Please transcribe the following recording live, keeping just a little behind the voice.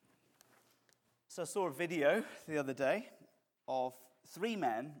So I saw a video the other day of three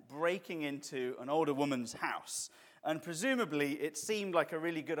men breaking into an older woman's house. And presumably it seemed like a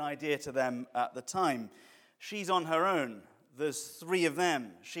really good idea to them at the time. She's on her own. There's three of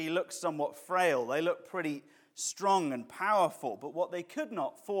them. She looks somewhat frail. They look pretty strong and powerful. But what they could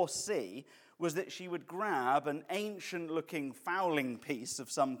not foresee was that she would grab an ancient-looking fowling piece of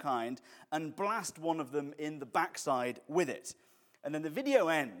some kind and blast one of them in the backside with it. And then the video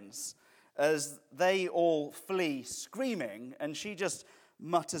ends as they all flee screaming, and she just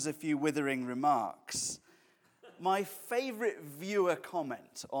mutters a few withering remarks. My favorite viewer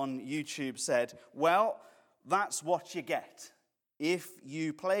comment on YouTube said, "Well, that's what you get. If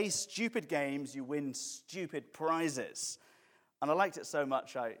you play stupid games, you win stupid prizes." And I liked it so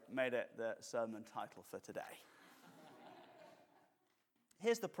much, I made it the sermon title for today.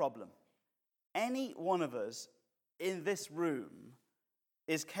 Here's the problem. Any one of us in this room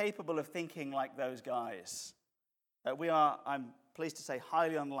is capable of thinking like those guys. We are, I'm pleased to say,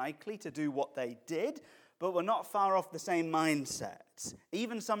 highly unlikely to do what they did, but we're not far off the same mindset.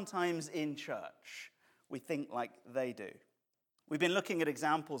 Even sometimes in church, we think like they do. We've been looking at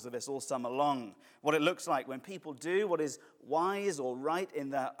examples of this all summer long, what it looks like when people do what is wise or right in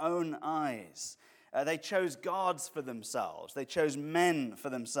their own eyes. They chose gods for themselves. They chose men for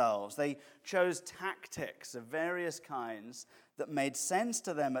themselves. They chose tactics of various kinds that made sense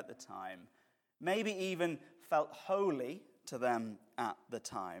to them at the time, maybe even felt holy to them at the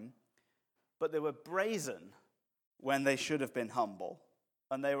time. But they were brazen when they should have been humble,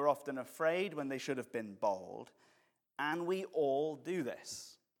 and they were often afraid when they should have been bold. And we all do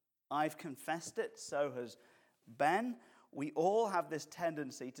this. I've confessed it, so has Ben. We all have this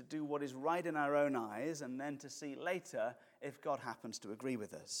tendency to do what is right in our own eyes and then to see later if God happens to agree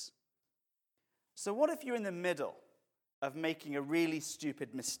with us. So what if you're in the middle of making a really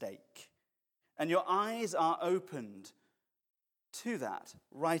stupid mistake and your eyes are opened to that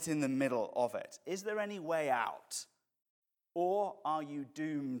right in the middle of it? Is there any way out? Or are you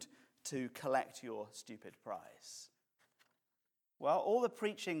doomed to collect your stupid prize? Well, all the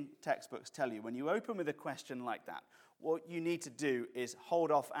preaching textbooks tell you when you open with a question like that, what you need to do is hold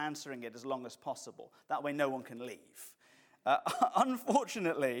off answering it as long as possible. That way no one can leave.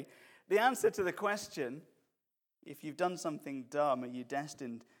 Unfortunately, the answer to the question, if you've done something dumb, are you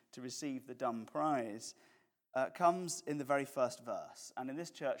destined to receive the dumb prize, comes in the very first verse. And in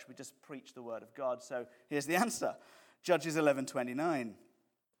this church, we just preach the word of God. So here's the answer. Judges 11:29.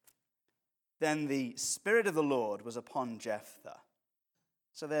 Then the Spirit of the Lord was upon Jephthah.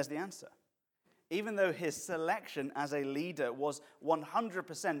 So there's the answer. Even though his selection as a leader was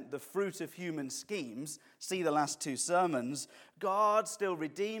 100% the fruit of human schemes, see the last two sermons, God still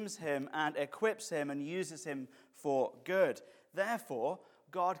redeems him and equips him and uses him for good. Therefore,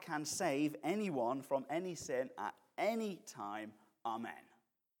 God can save anyone from any sin at any time. Amen.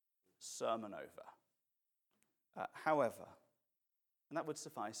 Sermon over. However, and that would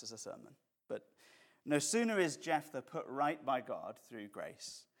suffice as a sermon, but no sooner is Jephthah put right by God through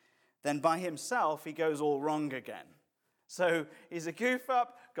grace, then by himself he goes all wrong again. So he's a goof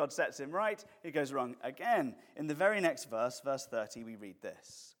up, God sets him right, he goes wrong again. In the very next verse, verse 30, we read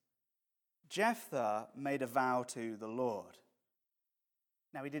this. Jephthah made a vow to the Lord.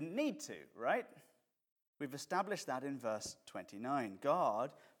 Now he didn't need to, right? We've established that in verse 29.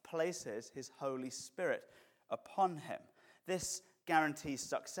 God places his Holy Spirit upon him. This guarantees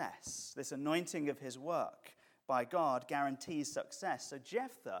success. This anointing of his work by God guarantees success. So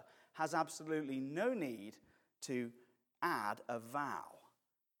Jephthah has absolutely no need to add a vow.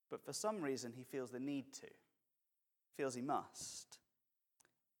 But for some reason, he feels the need to. Feels he must.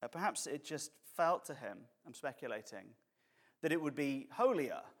 Perhaps it just felt to him, I'm speculating, that it would be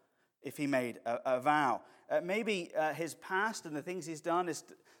holier if he made a vow. Maybe his past and the things he's done is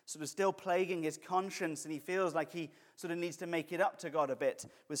sort of still plaguing his conscience, and he feels like he sort of needs to make it up to God a bit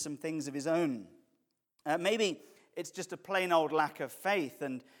with some things of his own. Maybe it's just a plain old lack of faith,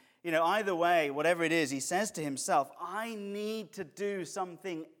 and either way, whatever it is, he says to himself, I need to do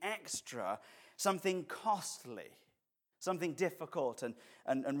something extra, something costly, something difficult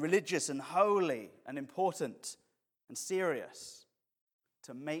and religious and holy and important and serious,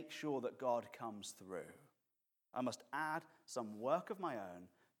 to make sure that God comes through. I must add some work of my own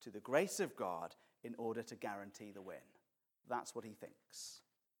to the grace of God in order to guarantee the win. That's what he thinks.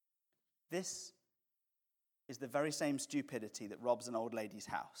 This is the very same stupidity that robs an old lady's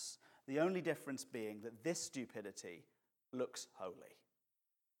house. The only difference being that this stupidity looks holy.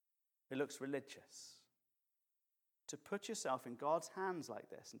 It looks religious. To put yourself in God's hands like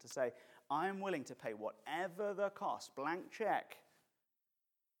this and to say, I am willing to pay whatever the cost, blank check,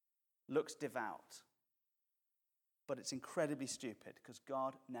 looks devout, but it's incredibly stupid because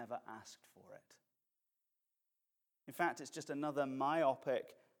God never asked for it. In fact, it's just another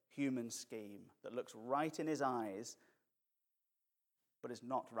myopic human scheme that looks right in his eyes, but is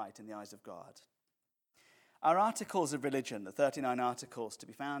not right in the eyes of God. Our articles of religion, the 39 articles to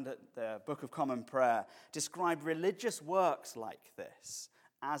be found at the Book of Common Prayer, describe religious works like this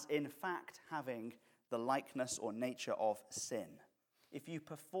as in fact having the likeness or nature of sin. If you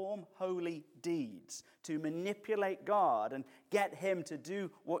perform holy deeds to manipulate God and get him to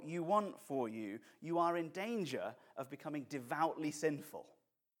do what you want for you, you are in danger of becoming devoutly sinful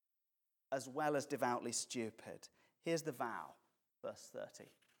as well as devoutly stupid. Here's the vow, verse 30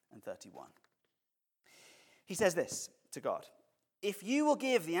 and 31. He says this to God: "If you will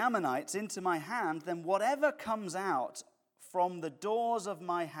give the Ammonites into my hand, then whatever comes out from the doors of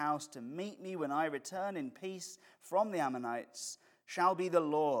my house to meet me when I return in peace from the Ammonites shall be the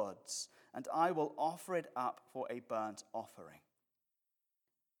Lord's, and I will offer it up for a burnt offering."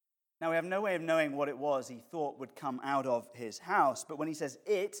 Now, we have no way of knowing what it was he thought would come out of his house, but when he says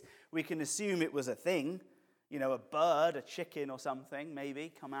it, we can assume it was a thing, a bird, a chicken or something, maybe,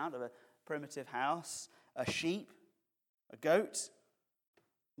 come out of a primitive house, a sheep, a goat.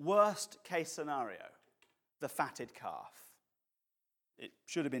 Worst case scenario, the fatted calf. It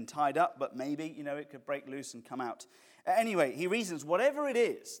should have been tied up, but maybe, it could break loose and come out. Anyway, he reasons whatever it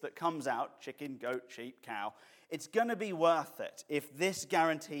is that comes out, chicken, goat, sheep, cow, it's going to be worth it if this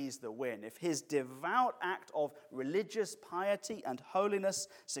guarantees the win. If his devout act of religious piety and holiness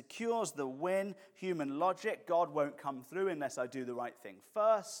secures the win, human logic, God won't come through unless I do the right thing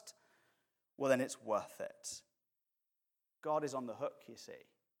first, well, then it's worth it. God is on the hook, you see,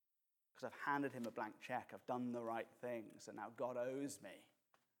 because I've handed him a blank check. I've done the right things, and now God owes me.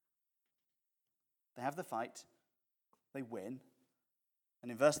 They have the fight. They win.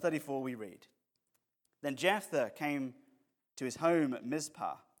 And in verse 34 we read, "Then Jephthah came to his home at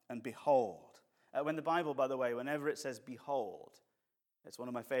Mizpah, and behold." When the Bible, by the way, whenever it says behold, it's one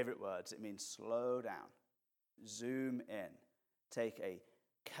of my favorite words. It means slow down, zoom in, take a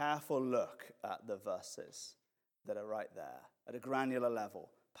careful look at the verses that are right there at a granular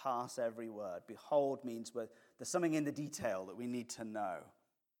level. Pass every word. Behold means there's something in the detail that we need to know.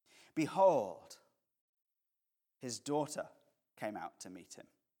 Behold, his daughter came out to meet him.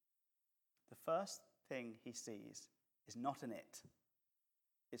 The first thing he sees is not an it.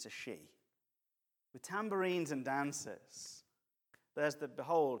 It's a she. With tambourines and dances. There's the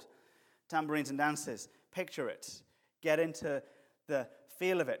behold, tambourines and dances. Picture it. Get into the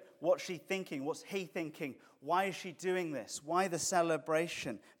feel of it. What's she thinking? What's he thinking? Why is she doing this? Why the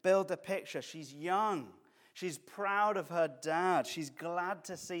celebration? Build a picture. She's young. She's proud of her dad. She's glad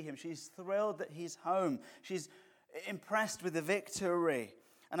to see him. She's thrilled that he's home. She's impressed with the victory.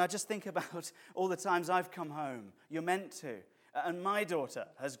 And I just think about all the times I've come home. You're meant to. And my daughter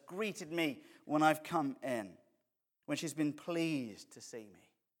has greeted me when I've come in, when she's been pleased to see me.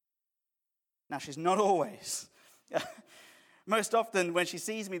 Now, she's not always. Most often when she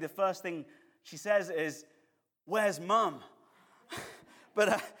sees me, the first thing she says is, "Where's Mum?"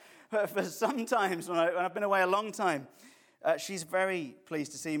 But for sometimes when I've been away a long time, she's very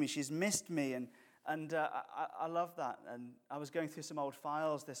pleased to see me. She's missed me, and I love that. And I was going through some old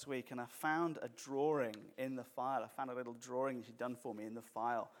files this week, and I found a drawing in the file. I found a little drawing she'd done for me in the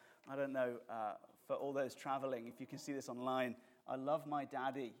file. I don't know, for all those traveling, if you can see this online, I love my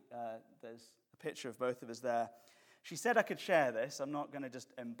daddy. There's a picture of both of us there. She said I could share this. I'm not going to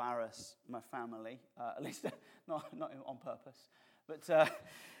just embarrass my family, at least not on purpose. But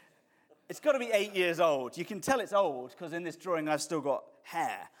it's got to be 8 years old. You can tell it's old because in this drawing I've still got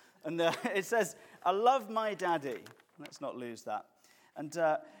hair. And it says, "I love my daddy." Let's not lose that. And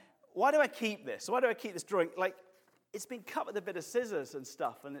why do I keep this? Why do I keep this drawing? It's been cut with a bit of scissors and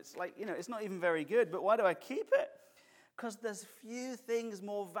stuff, and it's it's not even very good. But why do I keep it? Because there's few things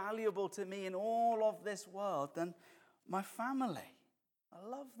more valuable to me in all of this world than my family. I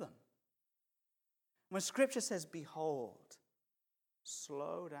love them. When Scripture says, behold,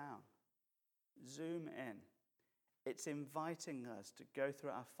 slow down, zoom in, it's inviting us to go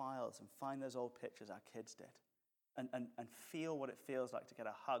through our files and find those old pictures our kids did and feel what it feels like to get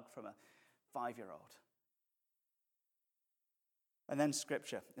a hug from a 5-year-old. And then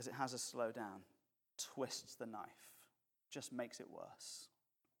Scripture, as it has us slow down, twists the knife, just makes it worse.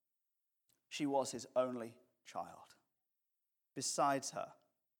 She was his only child. Besides her,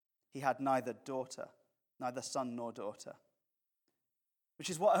 he had neither son nor daughter. Which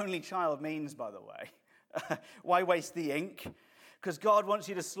is what only child means, by the way. Why waste the ink? Because God wants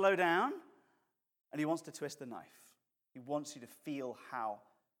you to slow down, and he wants to twist the knife. He wants you to feel how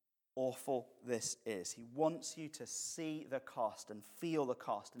awful this is. He wants you to see the cost and feel the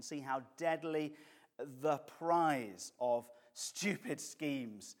cost and see how deadly the prize of stupid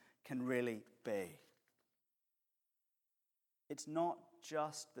schemes can really be. It's not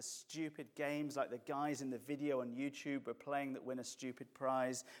just the stupid games like the guys in the video on YouTube were playing that win a stupid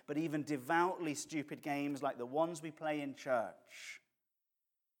prize, but even devoutly stupid games like the ones we play in church.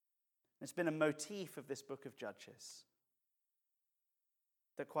 It's been a motif of this book of Judges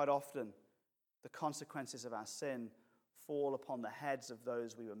that quite often the consequences of our sin fall upon the heads of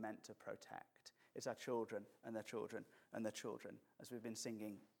those we were meant to protect. It's our children and their children and their children, as we've been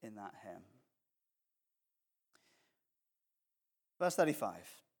singing in that hymn. Verse 35.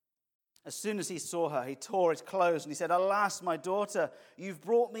 As soon as he saw her, he tore his clothes and he said, "Alas, my daughter, you've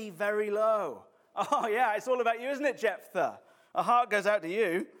brought me very low." Oh yeah, it's all about you, isn't it, Jephthah? Our heart goes out to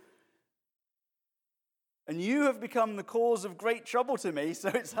you. And you have become the cause of great trouble to me, so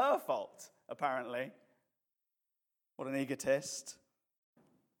it's her fault, apparently. What an egotist.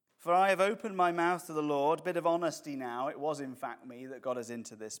 For I have opened my mouth to the Lord. Bit of honesty now. It was in fact me that got us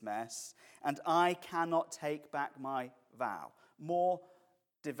into this mess. And I cannot take back my vow. More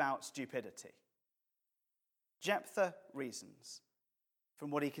devout stupidity. Jephthah reasons,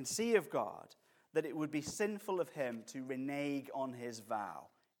 from what he can see of God, that it would be sinful of him to renege on his vow.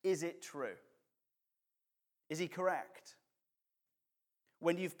 Is it true? Is he correct?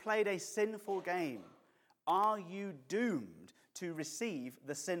 When you've played a sinful game, are you doomed to receive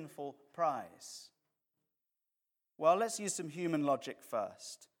the sinful prize? Well, let's use some human logic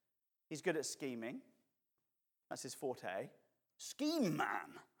first. He's good at scheming. That's his forte. Scheme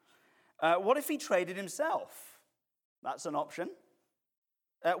man. What if he traded himself? That's an option.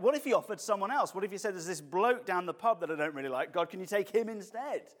 What if he offered someone else? What if he said, "There's this bloke down the pub that I don't really like. God, can you take him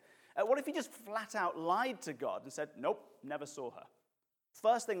instead?" What if he just flat out lied to God and said, "Nope, never saw her.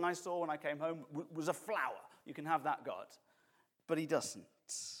 First thing I saw when I came home was a flower. You can have that, God." But he doesn't.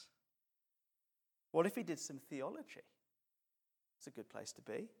 What if he did some theology? It's a good place to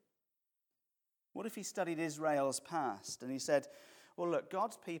be. What if he studied Israel's past and he said, "Well, look,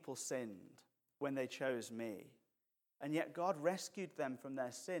 God's people sinned when they chose me, and yet God rescued them from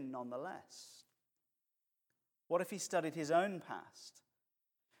their sin nonetheless." What if he studied his own past?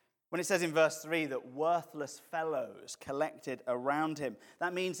 When it says in verse 3 that worthless fellows collected around him,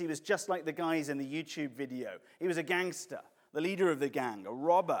 that means he was just like the guys in the YouTube video. He was a gangster, the leader of the gang, a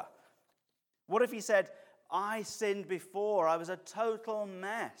robber. What if he said, "I sinned before, I was a total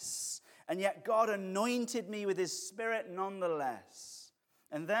mess, and yet God anointed me with his Spirit nonetheless.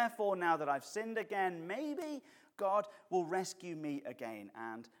 And therefore, now that I've sinned again, maybe God will rescue me again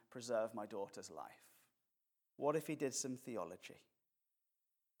and preserve my daughter's life." What if he did some theology?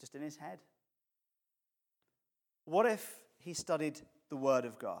 Just in his head. What if he studied the Word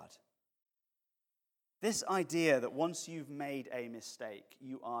of God? This idea that once you've made a mistake,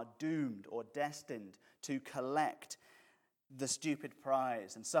 you are doomed or destined to collect the stupid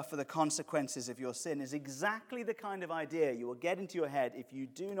prize and suffer the consequences of your sin is exactly the kind of idea you will get into your head if you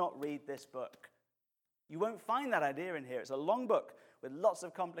do not read this book. You won't find that idea in here. It's a long book with lots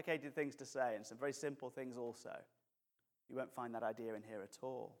of complicated things to say and some very simple things also. You won't find that idea in here at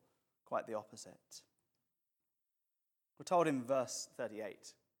all. Quite the opposite. We're told in verse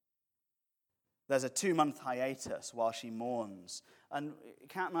 38, there's a 2-month hiatus while she mourns. And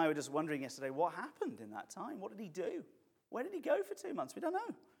Kat and I were just wondering yesterday, what happened in that time? What did he do? Where did he go for 2 months? We don't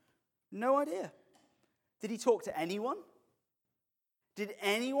know. No idea. Did he talk to anyone? Did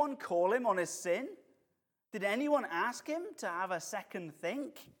anyone call him on his sin? Did anyone ask him to have a second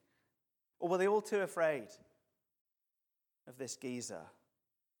think? Or were they all too afraid of this geezer?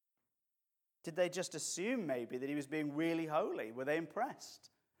 Did they just assume maybe that he was being really holy? Were they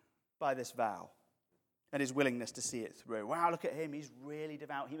impressed by this vow and his willingness to see it through? Wow, look at him. He's really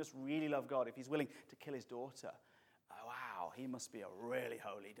devout. He must really love God if he's willing to kill his daughter. Oh, wow, he must be a really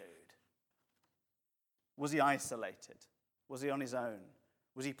holy dude. Was he isolated? Was he on his own?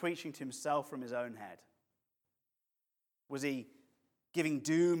 Was he preaching to himself from his own head? Was he giving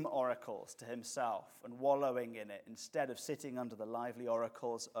doom oracles to himself and wallowing in it instead of sitting under the lively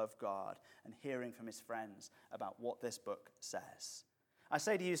oracles of God and hearing from his friends about what this book says? I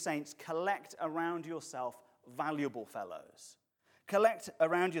say to you, saints, collect around yourself valuable fellows. Collect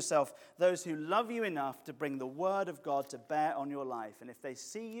around yourself those who love you enough to bring the word of God to bear on your life. And if they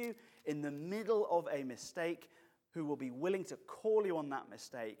see you in the middle of a mistake, who will be willing to call you on that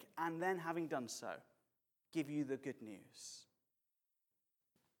mistake and then, having done so, give you the good news.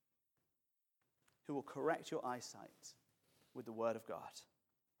 Who will correct your eyesight with the word of God.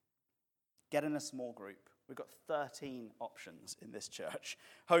 Get in a small group We've got 13 options in this church.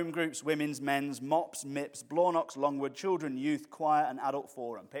 Home groups, women's, men's, MOPS, MIPS, Blawnox, Longwood, children, youth, choir, and adult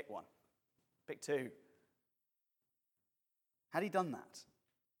forum. Pick one. Pick two. Had he done that?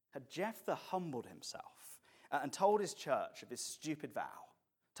 Had Jephthah humbled himself and told his church of his stupid vow,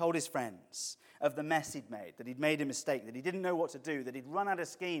 told his friends of the mess he'd made, that he'd made a mistake, that he didn't know what to do, that he'd run out of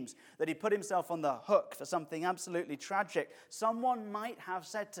schemes, that he'd put himself on the hook for something absolutely tragic, someone might have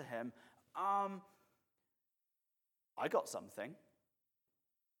said to him, I got something.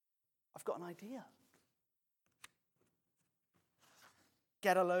 I've got an idea.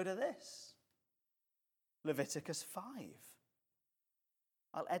 Get a load of this. Leviticus 5.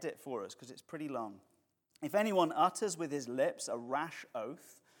 I'll edit for us because it's pretty long. If anyone utters with his lips a rash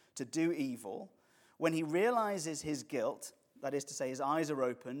oath to do evil, when he realizes his guilt, that is to say his eyes are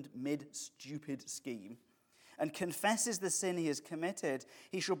opened mid-stupid scheme, and confesses the sin he has committed,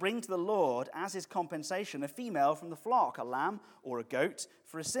 he shall bring to the Lord as his compensation a female from the flock, a lamb or a goat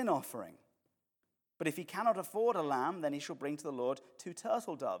for a sin offering. But if he cannot afford a lamb, then he shall bring to the Lord 2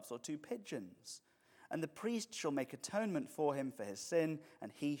 turtle doves or 2 pigeons. And the priest shall make atonement for him for his sin,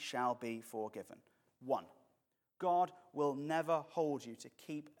 and he shall be forgiven. 1. God will never hold you to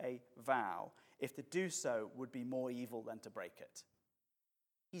keep a vow if to do so would be more evil than to break it.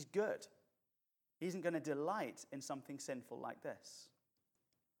 He's good. He isn't going to delight in something sinful like this.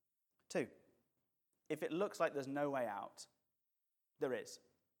 2. If it looks like there's no way out, there is.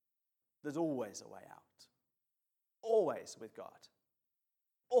 There's always a way out. Always with God.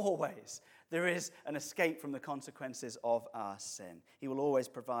 Always. There is an escape from the consequences of our sin. He will always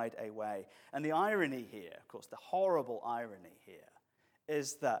provide a way. And the irony here, of course, the horrible irony here,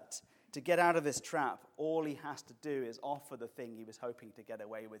 is that to get out of this trap, all he has to do is offer the thing he was hoping to get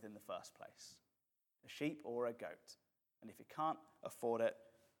away with in the first place. A sheep or a goat. And if he can't afford it,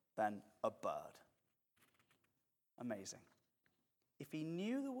 then a bird. Amazing. If he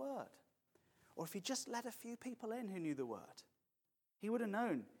knew the word, or if he just let a few people in who knew the word, he would have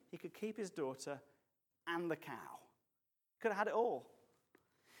known he could keep his daughter and the cow. Could have had it all.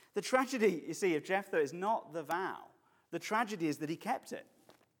 The tragedy, you see, of Jephthah is not the vow. The tragedy is that he kept it.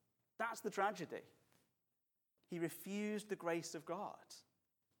 That's the tragedy. He refused the grace of God.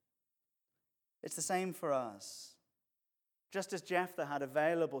 It's the same for us. Just as Jephthah had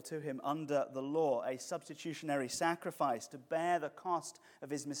available to him under the law a substitutionary sacrifice to bear the cost of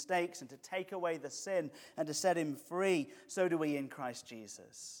his mistakes and to take away the sin and to set him free, so do we in Christ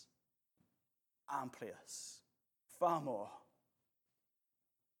Jesus. Amplius. Far more.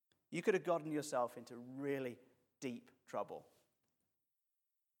 You could have gotten yourself into really deep trouble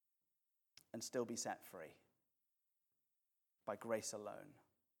and still be set free by grace alone.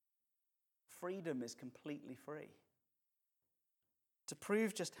 Freedom is completely free. To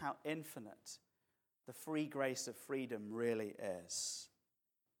prove just how infinite the free grace of freedom really is.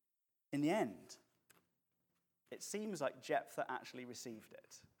 In the end, it seems like Jephthah actually received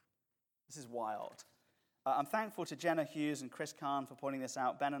it. This is wild. I'm thankful to Jenna Hughes and Chris Kahn for pointing this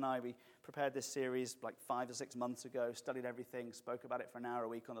out. Ben and I, we prepared this series like 5 or 6 months ago, studied everything, spoke about it for an hour a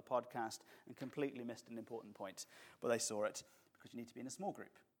week on the podcast, and completely missed an important point. But they saw it because you need to be in a small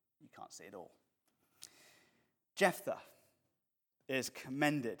group. You can't see it all. Jephthah is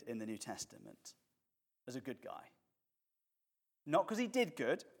commended in the New Testament as a good guy. Not because he did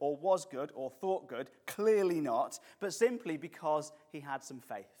good, or was good, or thought good, clearly not, but simply because he had some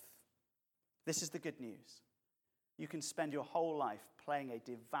faith. This is the good news. You can spend your whole life playing a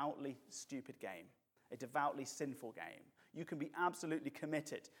devoutly stupid game, a devoutly sinful game. You can be absolutely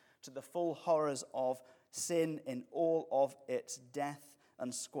committed to the full horrors of sin in all of its death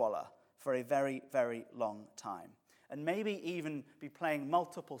and squalor for a very, very long time. And maybe even be playing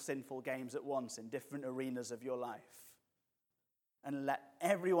multiple sinful games at once in different arenas of your life. And let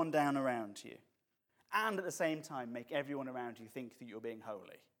everyone down around you. And at the same time, make everyone around you think that you're being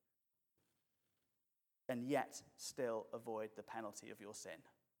holy. And yet, still avoid the penalty of your sin.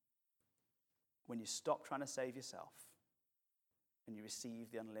 When you stop trying to save yourself, and you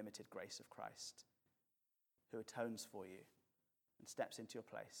receive the unlimited grace of Christ, who atones for you, and steps into your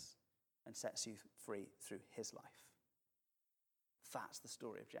place, and sets you free through his life. That's the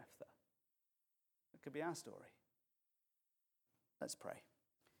story of Jephthah. It could be our story. Let's pray.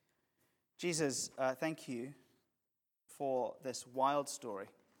 Jesus, thank you for this wild story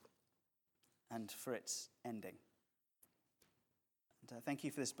and for its ending. And thank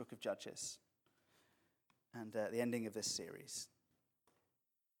you for this book of Judges and the ending of this series.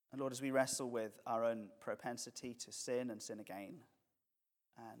 And Lord, as we wrestle with our own propensity to sin and sin again,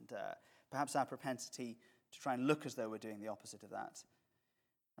 and perhaps our propensity to try and look as though we're doing the opposite of that,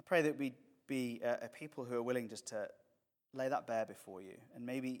 I pray that we'd be a people who are willing just to lay that bare before you, and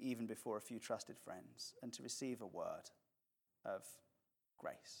maybe even before a few trusted friends, and to receive a word of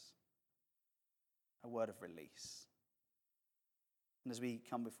grace, a word of release. And as we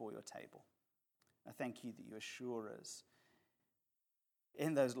come before your table, I thank you that you assure us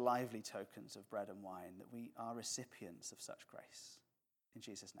in those lively tokens of bread and wine that we are recipients of such grace. In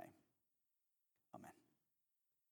Jesus' name, amen.